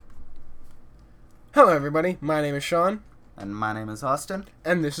Hello, everybody. My name is Sean, And my name is Austin.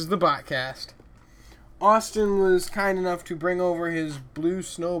 and this is the Botcast. Austin was kind enough to bring over his blue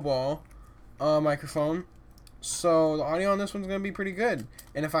snowball microphone, so the audio on this one's going to be pretty good.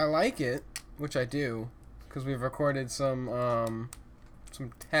 And if I like it, which I do, because we've recorded some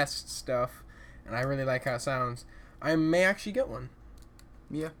test stuff, and I really like how it sounds, I may actually get one.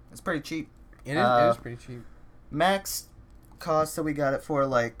 Yeah, it's pretty cheap. It is pretty cheap. Max cost that we got it for,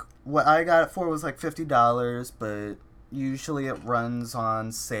 what I got it for was $50, but usually it runs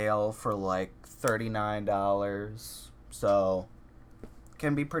on sale for $39. So,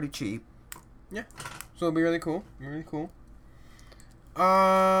 can be pretty cheap. Yeah. So it'll be really cool. Really cool.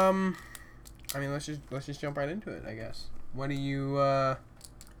 I mean, let's just jump right into it, I guess. What do you how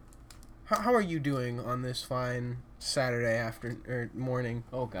are you doing on this fine Saturday morning?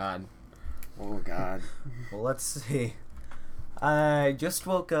 Oh God. Well, let's see. I just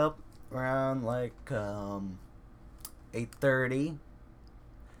woke up around 8:30.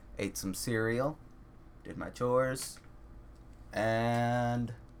 Ate some cereal, did my chores,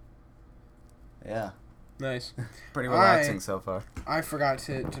 and yeah, Nice. pretty relaxing so far. I forgot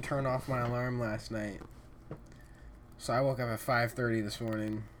to turn off my alarm last night. So I woke up at 5:30 this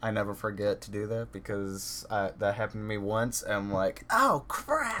morning. I never forget to do that because that happened to me once, and I'm like, oh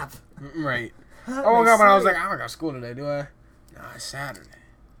crap! Right. I woke up and I was like, I don't got school today, do I? No, it's Saturday.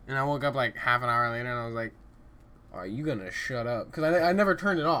 And I woke up like half an hour later and I was like, are you gonna shut up? Because I never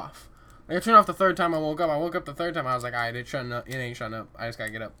turned it off. Like, I turned it off the third time I woke up. I woke up the third time. I was like, alright, it ain't shutting up. I just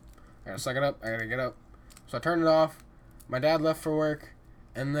gotta get up. I gotta suck it up. I gotta get up. So I turned it off. My dad left for work.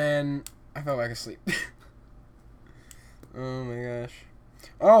 And then I fell back asleep. Oh my gosh.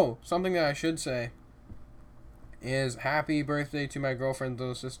 Oh, something that I should say is happy birthday to my girlfriend's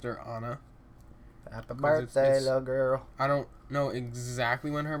little sister, Anna. Happy birthday, little girl. I don't know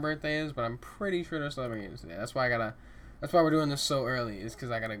exactly when her birthday is, but I'm pretty sure they're celebrating it today. That's why we're doing this so early. Is because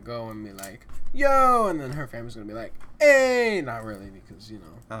I gotta go and be like, yo, and then her family's gonna be like, hey, not really, because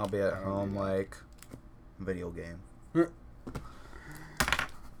I'll be at home video game.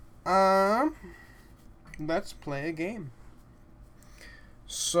 Let's play a game.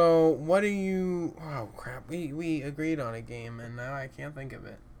 So what do you? Oh crap, we agreed on a game, and now I can't think of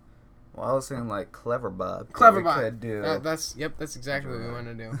it. Well, I was saying Cleverbot. Cleverbot. Could do. That's exactly what we want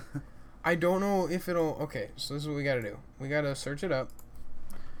to do. I don't know if it'll. Okay, so this is what we gotta do. We gotta search it up.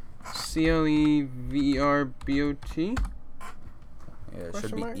 Cleverbot. Yeah, it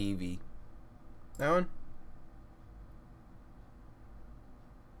should be Eevee. That one.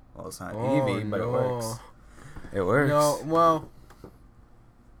 Well, it's not Eevee, but it works. It works. No, well,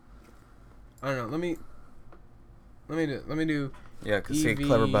 I don't know. Let me do. Yeah, because see,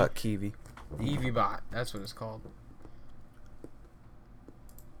 Cleverbot Kiwi. Eeveebot. That's what it's called.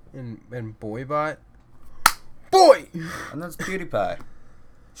 And Boybot. Boy! And that's PewDiePie.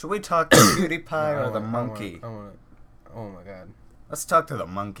 Should we talk to PewDiePie or the monkey? Oh my god. Let's talk to the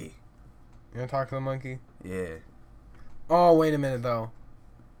monkey. You want to talk to the monkey? Yeah. Oh, wait a minute, though.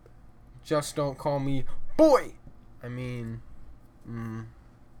 Just don't call me boy! I mean,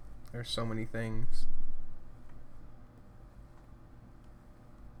 there's so many things.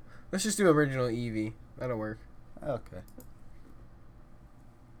 Let's just do original Eevee. That'll work. Okay.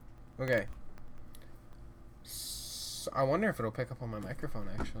 Okay. So I wonder if it'll pick up on my microphone,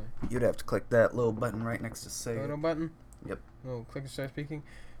 actually. You'd have to click that little button right next to say. Little button? Yep. Little click to start speaking.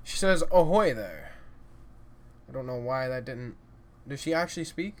 She says, ahoy there. I don't know why that didn't... Does she actually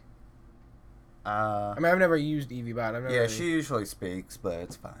speak? I mean, I've never used Eeveebot. Yeah, she usually speaks, but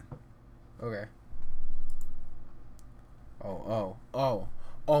it's fine. Okay. Oh,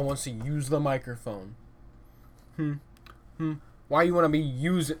 wants to use the microphone. Why you want to be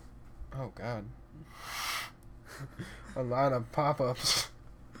using... Oh, God. A lot of pop-ups.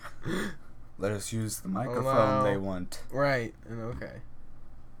 Let us use the microphone they want. Right, and okay.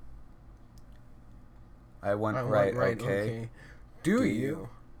 I want right, okay. Do you?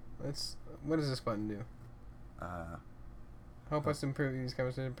 What does this button do? Help us improve these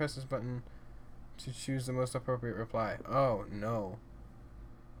conversations. Press this button to choose the most appropriate reply. Oh, no.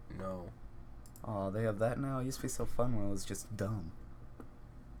 No. Oh, they have that now? It used to be so fun when it was just dumb.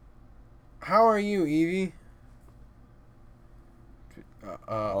 How are you, Eevee?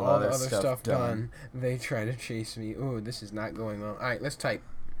 All the other stuff done. They try to chase me. Ooh, this is not going well. Alright, let's type.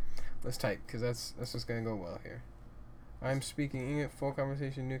 Because that's just going to go well here. I'm speaking in full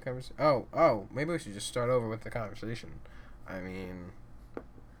conversation, new conversation. Oh, maybe we should just start over with the conversation. I mean...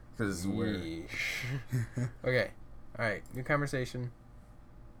 Because we're... Okay. Alright, new conversation.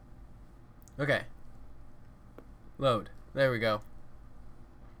 Okay. Load. There we go.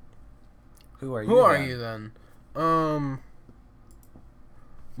 Who are you? Who are you then?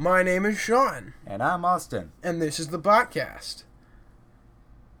 My name is Sean. And I'm Austin. And this is the Botcast.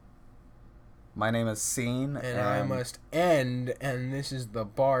 My name is Scene. And I must end, and this is the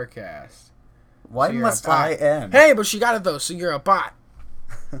Barcast. Why So must I end? Hey, but she got it though, so you're a bot.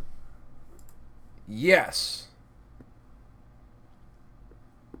 Yes.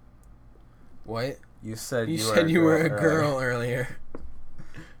 What? You said you were a girl earlier.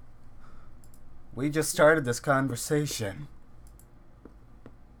 We just started this conversation.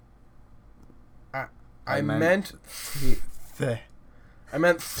 I meant the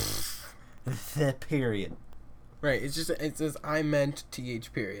period. Right, it says I meant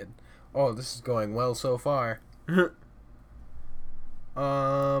TH period. Oh, this is going well so far.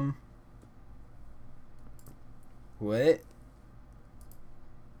 What?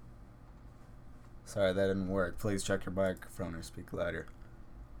 Sorry, that didn't work. Please check your microphone or speak louder.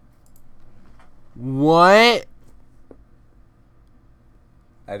 What?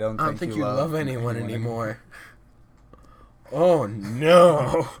 I don't think you love anyone anymore. Oh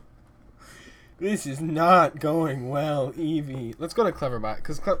no. This is not going well, Evie. Let's go to Cleverbot,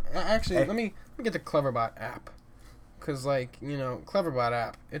 because actually, hey. let me get the Cleverbot app, because Cleverbot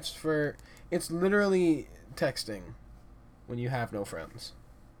app, it's literally texting when you have no friends.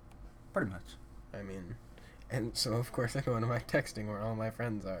 Pretty much. I mean, and so of course I go into my texting where all my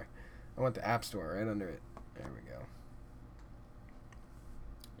friends are. I want the app store right under it. There we go.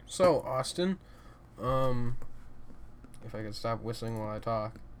 So Austin, if I could stop whistling while I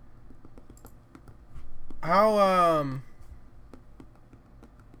talk. How, I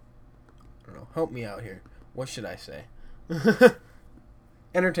don't know, help me out here. What should I say?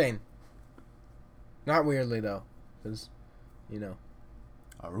 Entertain. Not weirdly, though, because,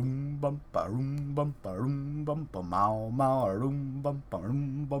 Arum bum barum bum barum bum bum mau mau arum bum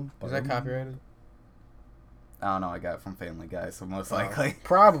barum bum. Is that copyrighted? I don't know, I got it from Family Guy, so most likely.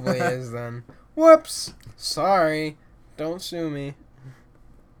 Probably is, then. Whoops! Sorry. Don't sue me.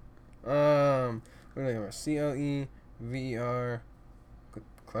 What are they called? CLEVER.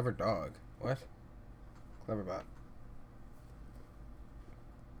 Clever dog. What? Cleverbot.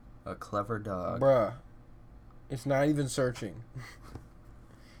 A clever dog. Bruh. It's not even searching.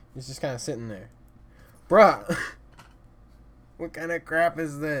 It's just kind of sitting there. Bruh. What kind of crap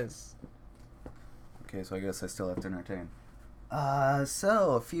is this? Okay, so I guess I still have to entertain.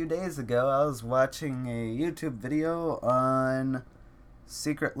 So a few days ago, I was watching a YouTube video on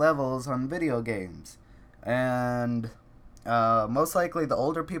secret levels on video games. And most likely the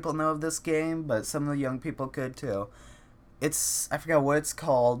older people know of this game, but some of the young people could too. I forgot what it's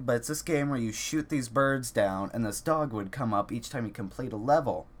called, but it's this game where you shoot these birds down, and this dog would come up each time you complete a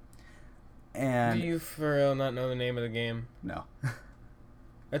level. And do you for real not know the name of the game? No.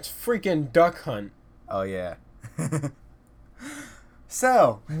 That's freaking Duck Hunt. Oh, yeah.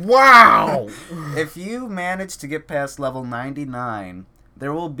 So. Wow! If you manage to get past level 99,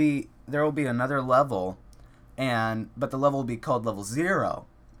 there will be another level, but the level will be called level 0.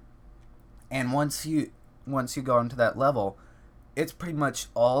 And once you go into that level, it's pretty much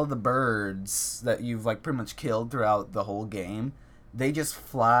all the birds that you've pretty much killed throughout the whole game. They just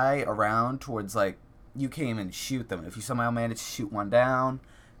fly around towards you can't even shoot them. If you somehow manage to shoot one down,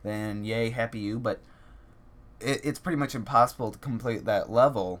 then yay, happy you. But it's pretty much impossible to complete that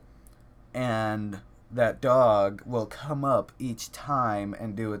level, and that dog will come up each time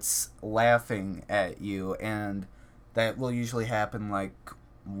and do its laughing at you, and that will usually happen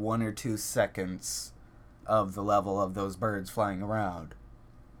 1 or 2 seconds of the level of those birds flying around.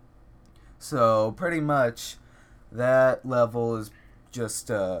 So pretty much that level is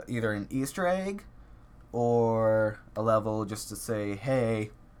just either an Easter egg or a level just to say, hey,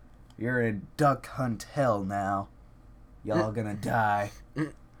 you're in duck hunt hell now. Y'all gonna die.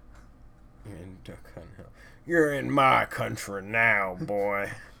 You're in duck hunt hell. You're in my country now,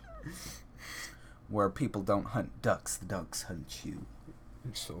 boy. Where people don't hunt ducks, the ducks hunt you.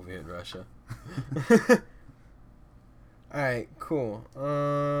 In Soviet Russia. Alright, cool.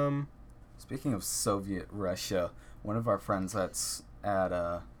 Speaking of Soviet Russia, one of our friends that's at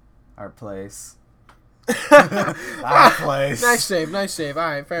our place. Our place. Nice save.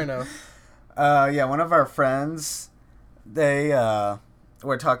 Alright, fair enough. Yeah, one of our friends, they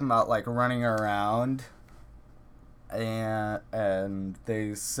were talking about running around, and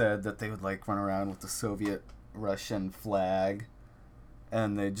they said that they would run around with the Soviet Russian flag,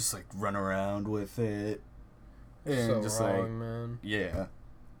 and they just run around with it. And So just wrong, man. Yeah.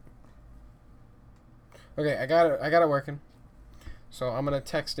 Okay, I got it working. So I'm gonna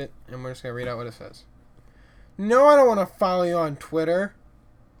text it, and we're just gonna read out what it says. No, I don't want to follow you on Twitter.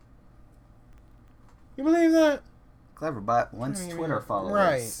 You believe that? Cleverbot wants Twitter followers.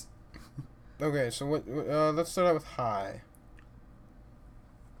 Right. Okay, so what? Let's start out with hi.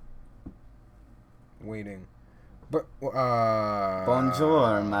 Waiting. But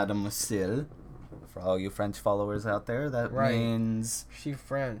Bonjour, mademoiselle. For all you French followers out there, that means she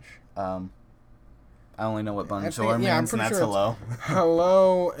French. I only know what bonjour means, and that's hello.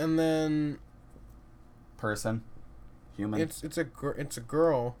 Hello, and then person, human. It's a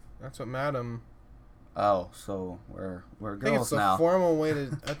girl. That's what madam. Oh, so we're girls now. I think it's a formal way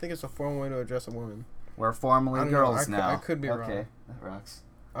to. I think it's a formal way to address a woman. We're formally girls now. I could be wrong. Okay, that rocks.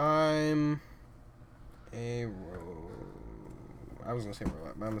 I'm a I was gonna say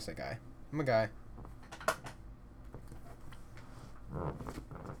robot, but I'm gonna say guy. I'm a guy.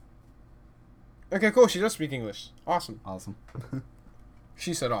 Okay, cool. She does speak English. Awesome. Awesome.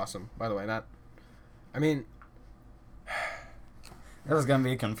 She said awesome, by the way. Not. I mean. This is going to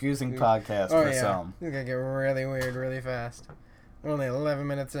be a confusing podcast for some. It's going to get really weird really fast. We're only 11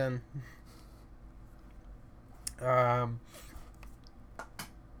 minutes in. What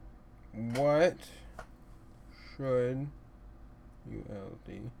should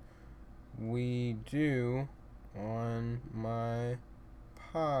we do on my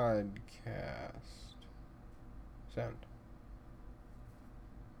podcast? Send.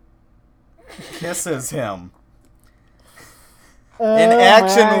 Kisses him. In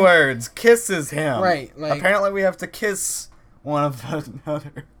action words, kisses him. Right. Like, apparently we have to kiss one of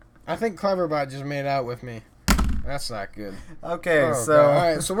another. I think Cleverbot just made out with me. That's not good. Okay, so... God. All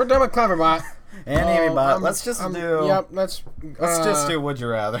right, so we're done with Cleverbot. And Amybot. Let's just do... Yep, let's just do Would You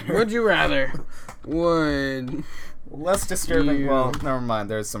Rather. Would you rather? Would... Less disturbing... Well, never mind.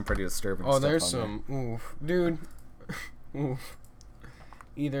 There's some pretty disturbing stuff. Oh, there's some... There. Oof. Dude. Oof.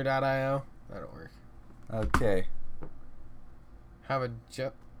 Either.io. That'll work. Okay. Have a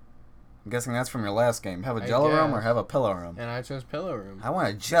I'm guessing that's from your last game. Have a jello room or have a pillow room? And I chose pillow room. I want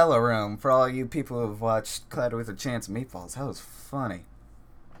a jello room for all you people who have watched Cloud with a Chance of Meatballs. That was funny.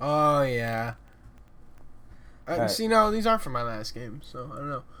 Oh, yeah. Right. See, no, these aren't from my last game, so I don't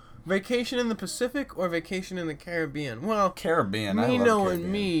know. Vacation in the Pacific or Vacation in the Caribbean? Well, Caribbean. Me knowing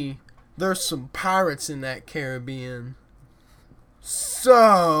me, there's some pirates in that Caribbean.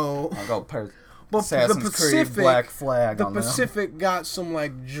 So... I'll go But Assassin's the Pacific, Creed Black Flag. The Pacific got some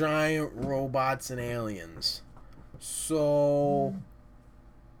like giant robots and aliens. So,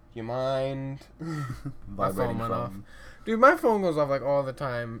 you mind? My phone went off. Dude, my phone goes off like all the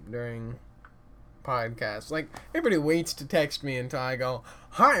time during podcasts. Like everybody waits to text me until I go,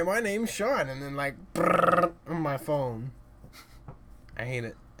 "Hi, my name's Sean," and then like brrr, on my phone. I hate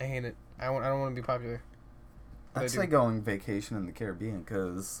it. I don't want to be popular. I'd say going Vacation in the Caribbean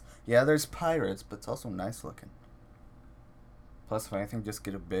because, yeah, there's pirates, but it's also nice looking. Plus, if anything, just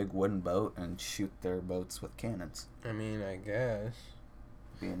get a big wooden boat and shoot their boats with cannons. I mean, I guess.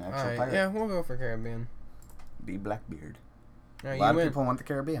 Be an actual pirate. Yeah, we'll go for Caribbean. Be Blackbeard. No, a lot of people want the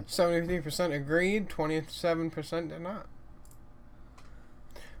Caribbean. 73% agreed, 27% did not.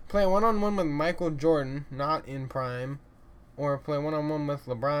 Play one-on-one with Michael Jordan, not in prime, or play one-on-one with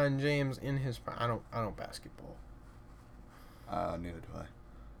LeBron James in his prime. I don't basketball. Neither do I.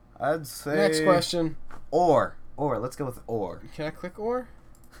 I'd say... Next question. Or. Let's go with or. Can I click or?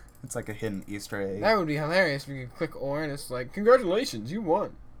 It's like a hidden Easter egg. That would be hilarious if you could click or and it's like, congratulations, you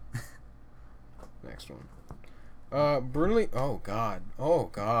won. Next one. Brutally... Oh, God.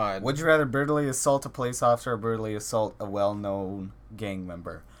 Would you rather brutally assault a police officer or brutally assault a well-known gang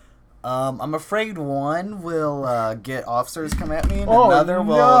member? I'm afraid one will get officers come at me, and another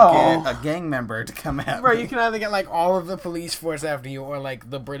will get a gang member to come at me. Right, you can either get like all of the police force after you, or like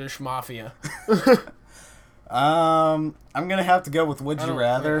the British Mafia. I'm gonna have to go with Would You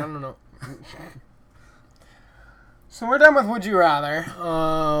Rather. I don't know. So we're done with Would You Rather.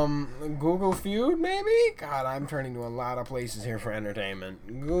 Google Feud, maybe? God, I'm turning to a lot of places here for entertainment.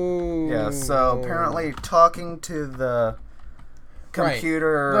 Google. Yeah. So apparently, talking to the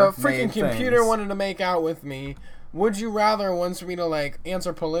computer. Right. The freaking computer wanted to make out with me. Would You Rather wants me to like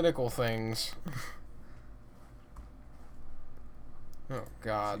answer political things. Oh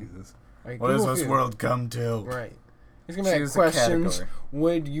God. Jesus. Right, what does this world come to? Right. It's gonna be like questions.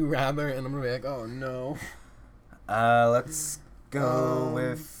 Would you rather? And I'm gonna be like, oh no. Let's go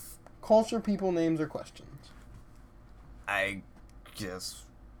with culture, people, names, or questions. I guess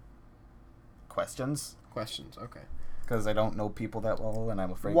questions. Questions. Okay. Because I don't know people that well, and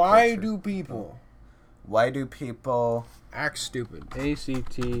I'm afraid. Why do people act stupid?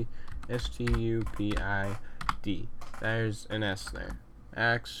 ACTSTUPID. There's an S there.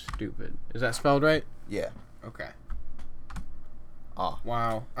 Act stupid. Is that spelled right? Yeah. Okay. Oh.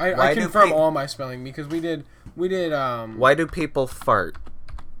 Wow. I confirm all my spelling because we did Why do people fart?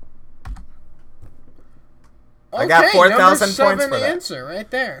 Okay, I got 4,000 points for that. answer right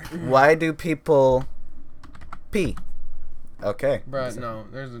there. Why do people pee? Okay. Bruh, no.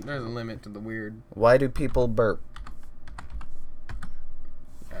 There's a limit to the weird. Why do people burp?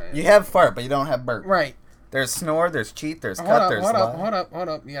 You have fart, but you don't have burp. Right. There's snore, there's cheat, there's cut, there's lie. Hold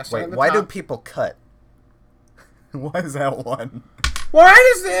up. Yeah, wait, why do people cut? Why is that one?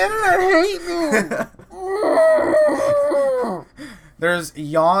 Why does the internet hate me? There's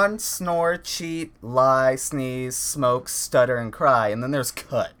yawn, snore, cheat, lie, sneeze, smoke, stutter, and cry, and then there's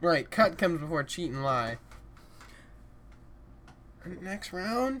cut. Right, cut comes before cheat and lie. Next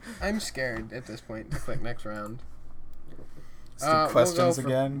round? I'm scared at this point to click next round. Let's do questions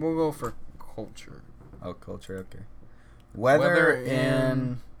again. We'll go for culture. Oh, culture, okay. Weather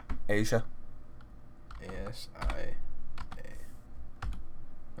in Asia. ASIA.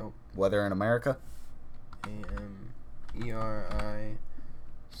 Nope. Weather in America. AMERICA.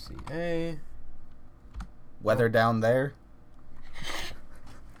 Weather down there.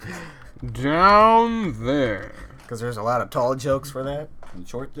 Down there. Because there's a lot of tall jokes for that and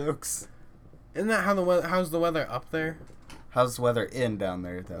short jokes. Isn't that how the weather? How's the weather up there? How's the weather in down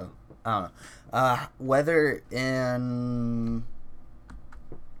there though? I don't know. Weather in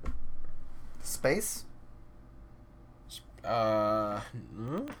space.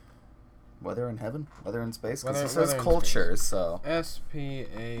 Hmm? Weather in heaven. Weather in space. Because Weather- it says weather in culture, so.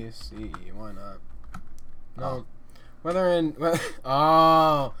 SPACE. Why not? No. Oh. Weather in.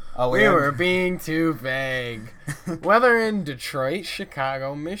 Oh, we were being too vague. Weather in Detroit,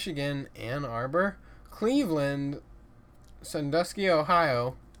 Chicago, Michigan, Ann Arbor, Cleveland, Sandusky,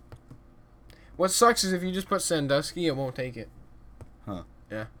 Ohio. What sucks is if you just put Sandusky, it won't take it. Huh.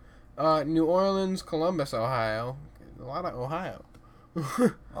 Yeah. New Orleans, Columbus, Ohio. A lot of Ohio.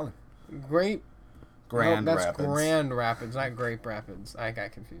 Oh. Grand Rapids. That's Grand Rapids, not Grape Rapids. I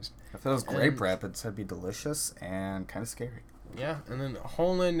got confused. If it was Grape Rapids, that'd be delicious and kind of scary. Yeah, and then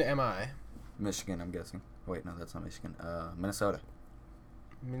Holland, MI. Michigan, I'm guessing. Wait, no, that's not Michigan. Minnesota.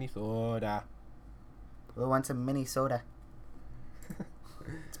 Minnesota. Who wants a Minnesota?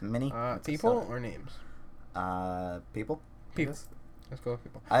 It's mini. People or names? People. People. Let's go with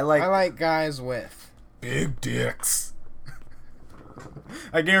people. I like guys with big dicks.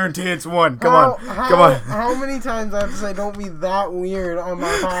 I guarantee it's one. Come on. How many times I have to say don't be that weird on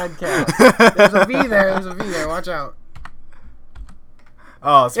my podcast? There's a V there. Watch out.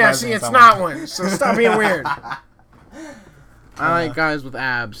 Oh, yeah. See, it's not one. So stop being weird. I like guys with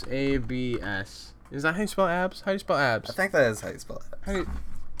abs. ABS. Is that how you spell abs? How do you spell abs? I think that is how you spell it.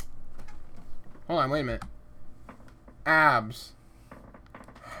 Hold on. Wait a minute. Abs.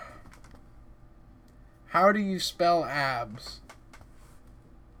 How do you spell abs?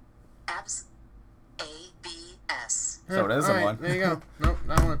 Abs. ABS. So it isn't one. There you go. Nope,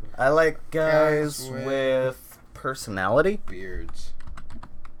 not one. I like guys with personality. Beards.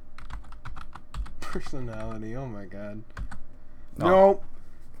 Personality. Oh my god. No. Nope.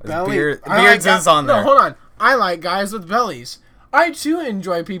 Belly. Beards is on there. No, hold on. I like guys with bellies. I too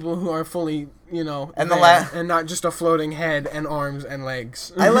enjoy people who are fully, and and not just a floating head and arms and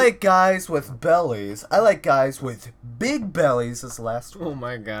legs. I like guys with bellies. I like guys with big bellies. Is the last one. Oh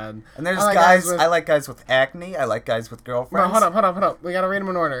my god. And there's I like guys with acne. I like guys with girlfriends. No, hold up. We gotta rate them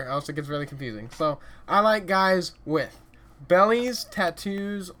in order, else it gets really confusing. So I like guys with bellies,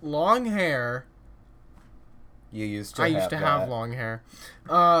 tattoos, long hair. You used to. I used to have long hair.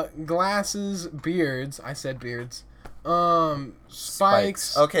 Glasses, beards. I said beards.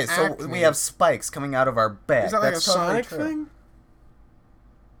 Spikes. Okay, so acne. we have spikes coming out of our back. Is that like That's a totally Sonic true. thing?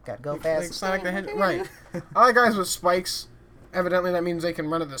 Gotta go fast. Like Sonic the Hedgehog. Right. I like guys with spikes. Evidently, that means they can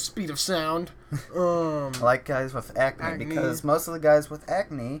run at the speed of sound. I like guys with acne because most of the guys with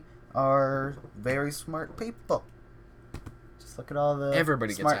acne are very smart people. Just look at all the.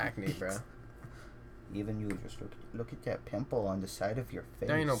 Everybody gets acne, bro. Even you, just look at that pimple on the side of your face.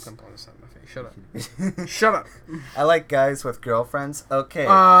 There ain't no pimple on the side of my face. Shut up. Shut up. I like guys with girlfriends. Okay.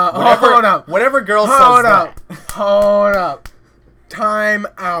 Hold up. Whatever girl says that. Hold up. Time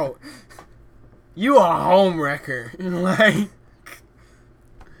out. You a home wrecker. Like,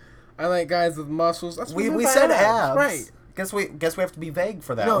 I like guys with muscles. That's what we said abs. Right. Guess we have to be vague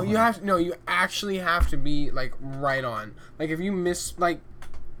for that. No, one. you actually have to be like right on. Like if you miss like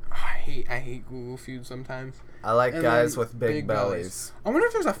I hate Google Feud sometimes. I like guys with big bellies. I wonder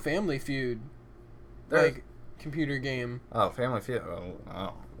if there's a Family Feud like computer game. Oh, Family Feud.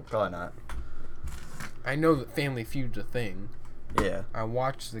 Oh, probably not. I know that Family Feud's a thing. Yeah. I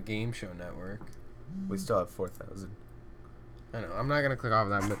watch the Game Show Network. We still have 4,000. I know. I'm not gonna click off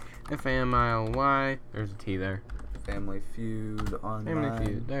of that, but Family. There's a T there. Family Feud online. Family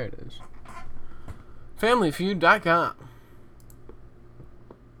Feud. There it is. FamilyFeud.com.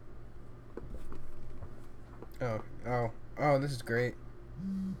 Oh, this is great.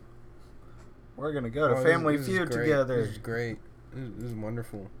 We're gonna go to Family this Feud is together. This is great. This is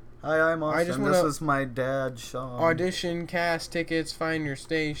wonderful. Hi, I'm Austin. This is my dad, Sean. Audition, cast tickets, find your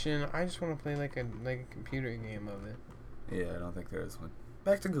station. I just want to play like a computer game of it. Yeah, I don't think there is one.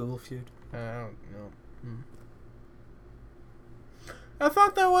 Back to Google Feud. I don't know. I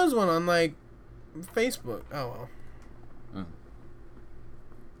thought there was one on like Facebook. Oh well.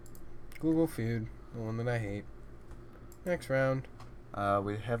 Google Feud, the one that I hate. Next round.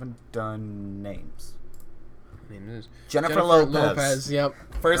 We haven't done names. Name is Jennifer Lopez. Yep.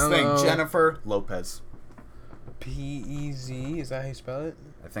 First thing, Jennifer Lopez. P-E-Z. Is that how you spell it?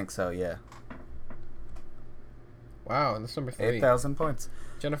 I think so. Yeah. Wow, that's number 3. 8,000 points.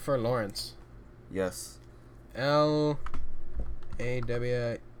 Jennifer Lawrence. Yes. L-A-W-E-R-E-N-C.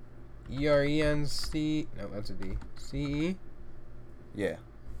 No, that's a D. C-E. Yeah.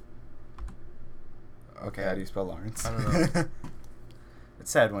 Okay, how do you spell Lawrence? I don't know. It's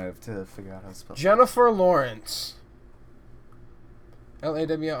sad when we have to figure out how to spell Jennifer Lawrence.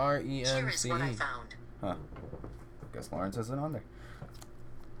 L-A-W-R-E-N-C-E. Here is what I found. Huh. Guess Lawrence isn't on there.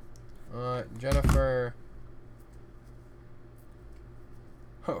 Jennifer.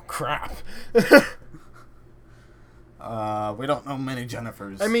 Oh, crap. We don't know many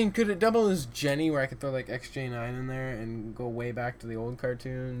Jennifers. I mean, could it double as Jenny, where I could throw like XJ9 in there and go way back to the old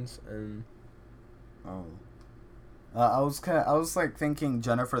cartoons and... Oh. I was like thinking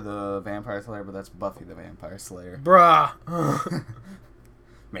Jennifer the Vampire Slayer, but that's Buffy the Vampire Slayer. Bruh.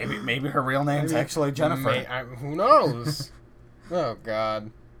 maybe her real name's actually Jennifer. Who knows? Oh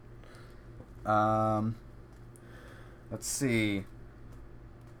God. Let's see.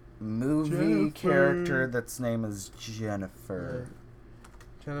 Movie character that's name is Jennifer.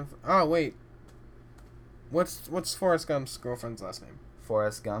 Jennifer. Oh wait. What's Forrest Gump's girlfriend's last name?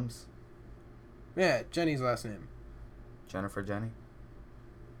 Forrest Gump's. Yeah, Jenny's last name. Jennifer Jenny?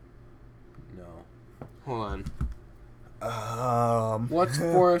 No. Hold on. What's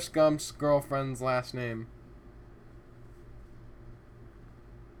Forrest Gump's girlfriend's last name?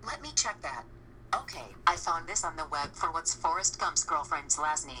 Let me check that. Okay, I found this on the web for what's Forrest Gump's girlfriend's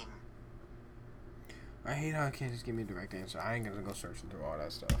last name. I hate how I can't just give me a direct answer. I ain't gonna go searching through all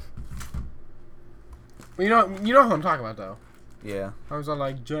that stuff. But you know who I'm talking about though. Yeah. I was all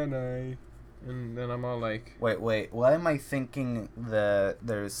like Jenny. And then I'm all like... Wait. Why am I thinking that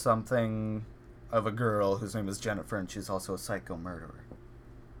there's something of a girl whose name is Jennifer and she's also a psycho murderer?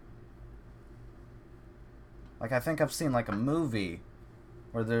 Like, I think I've seen, like, a movie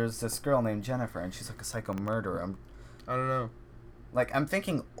where there's this girl named Jennifer and she's, like, a psycho murderer. I don't know. Like, I'm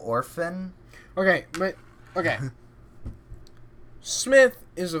thinking Orphan. Okay. Smith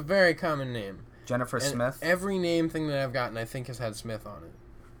is a very common name. Jennifer and Smith? Every name thing that I've gotten, I think, has had Smith on it.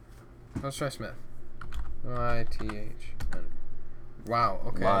 Let's try Smith. I-T-H. Wow,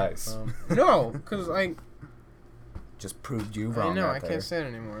 okay. Lies. No, because I... Just proved you wrong. I know, out there. can't say it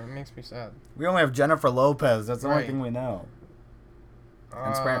anymore. It makes me sad. We only have Jennifer Lopez. That's the only Right. thing we know.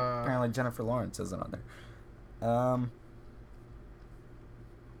 And apparently Jennifer Lawrence isn't on there.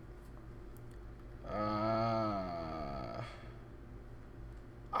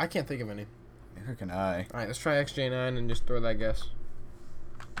 I can't think of any. Neither can I. Alright, let's try XJ9 and just throw that guess.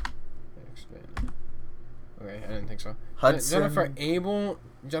 XJ9. Okay, I didn't think so. Hudson. Jennifer Abel,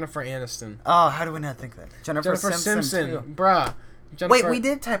 Jennifer Aniston. Oh, how do we not think that? Jennifer Simpson. Too. Bruh. Wait, we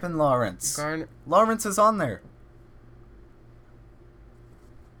did type in Lawrence. Lawrence is on there.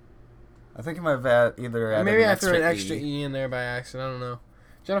 I think you might have either added maybe I threw an extra E in there by accident. I don't know.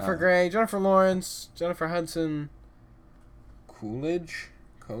 Jennifer Grey, Jennifer Lawrence, Jennifer Hudson, Coolidge,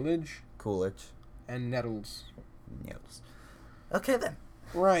 and Nettles. Okay then.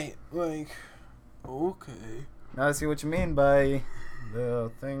 Right, like, okay. Now I see what you mean by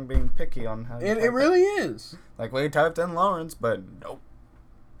the thing being picky on how you It really is. Like, we typed in Lawrence, but nope.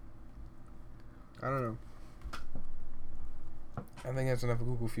 I don't know. I think that's enough of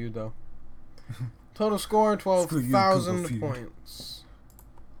Google Feud, though. Total score, 12,000 points.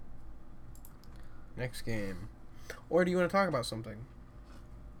 Next game. Or do you want to talk about something?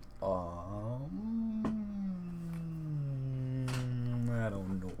 I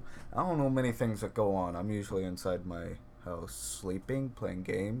don't know. I don't know many things that go on. I'm usually inside my house sleeping, playing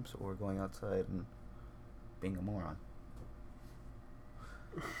games, or going outside and being a moron.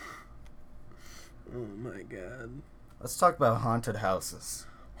 Oh my god. Let's talk about haunted houses.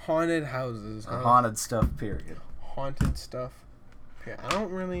 Haunted houses. Or haunted stuff, period. haunted stuff. Yeah, I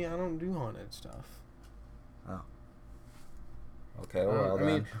don't do haunted stuff. Oh. Okay, well I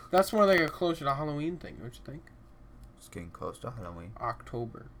mean, that's more like a closer to Halloween thing, don't you think? It's getting close to Halloween.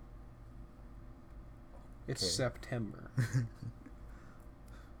 October. It's Okay. September.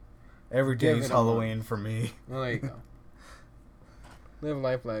 Every day's Halloween for me. Well, there you go. Live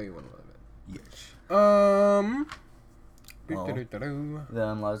life like you want to live it. Yes.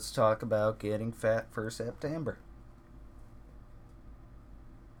 Then let's talk about getting fat for September.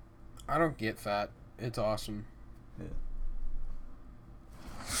 I don't get fat. It's awesome. Yeah.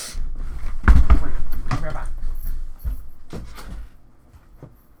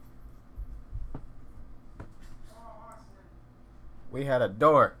 We had a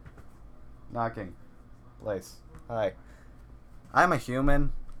door knocking place. Hi. I'm a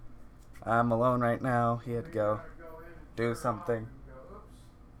human. I'm alone right now. He had to go do something.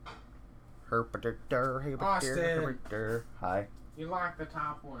 Austin. Hi. You locked the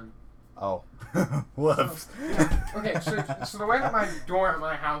top one. Oh. Whoops. Okay, so the way that my door at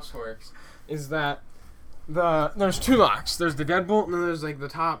my house works is that there's two locks. There's the deadbolt and then there's like the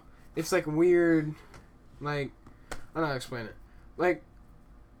top. It's like weird, like I don't know how to explain it. Like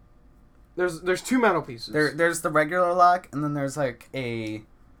there's two metal pieces. There's the regular lock and then there's like a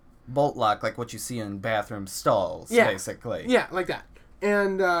bolt lock, like what you see in bathroom stalls, basically. Yeah, like that.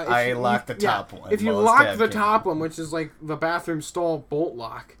 And I locked the top one. If you lock the top one, which is like the bathroom stall bolt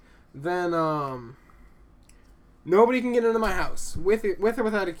lock, then nobody can get into my house with or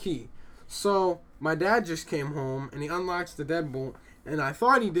without a key. So my dad just came home and he unlocks the deadbolt, and I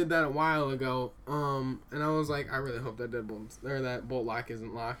thought he did that a while ago. And I was like, I really hope that that bolt lock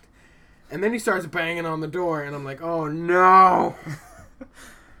isn't locked. And then he starts banging on the door, and I'm like, oh no.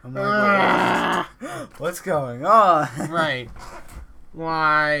 I'm like, what's going on? Right.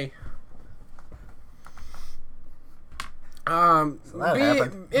 Why? So that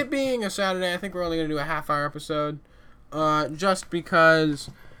happened. It being a Saturday, I think we're only gonna do a half-hour episode. Just because,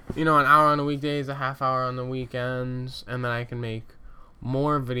 an hour on the weekdays, a half hour on the weekends, and then I can make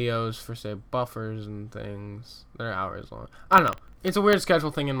more videos for, say, buffers and things that are hours long. I don't know. It's a weird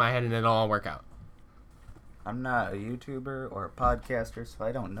schedule thing in my head, and it'll all work out. I'm not a YouTuber or a podcaster, so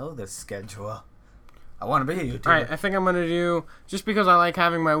I don't know this schedule. I want to be a YouTuber. Alright, I think I'm going to do, just because I like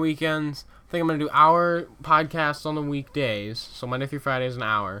having my weekends, I think I'm going to do hour podcasts on the weekdays. So Monday through Friday is an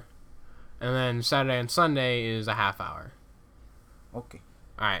hour. And then Saturday and Sunday is a half hour. Okay.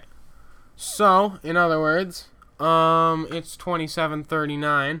 Alright. So, in other words, it's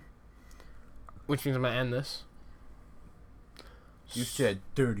 27:39, which means I'm going to end this. You said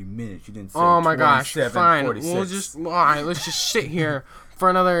 30 minutes. You didn't say oh my gosh, fine. 46. Alright, let's just sit here for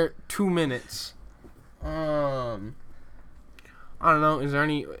another 2 minutes. I don't know. Is there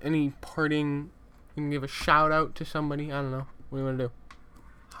any parting? You can give a shout out to somebody. I don't know. What do you want to do?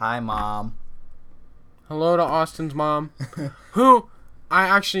 Hi, Mom. Hello to Austin's mom, who I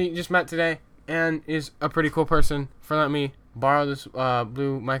actually just met today and is a pretty cool person for letting me borrow this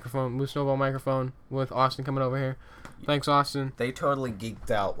blue snowball microphone with Austin coming over here. Thanks, Austin. They totally geeked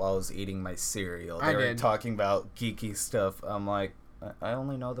out while I was eating my cereal. They were talking about geeky stuff. I'm like, I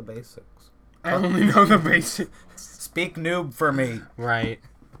only know the basics. I only know the basics. Speak noob for me. Right.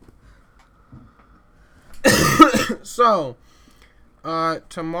 So,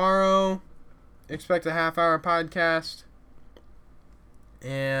 tomorrow, expect a half-hour podcast.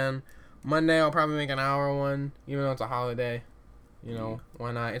 And Monday, I'll probably make an hour one, even though it's a holiday.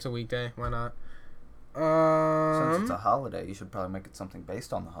 Why not? It's a weekday. Why not? Since it's a holiday, you should probably make it something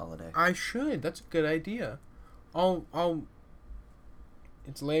based on the holiday. I should. That's a good idea. It's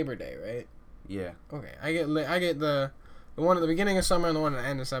Labor Day, right? Yeah. Okay. I get the one at the beginning of summer and the one at the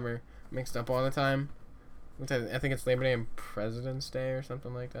end of summer mixed up all the time. I think it's Labor Day and President's Day or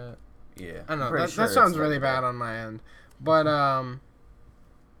something like that. Yeah. I don't know. That sounds really bad on my end, but I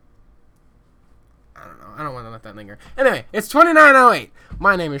don't know. I don't want to let that linger. Anyway, it's 29:08.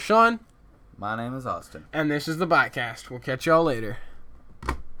 My name is Sean. My name is Austin. And this is the Botcast. We'll catch y'all later.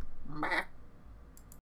 Bye.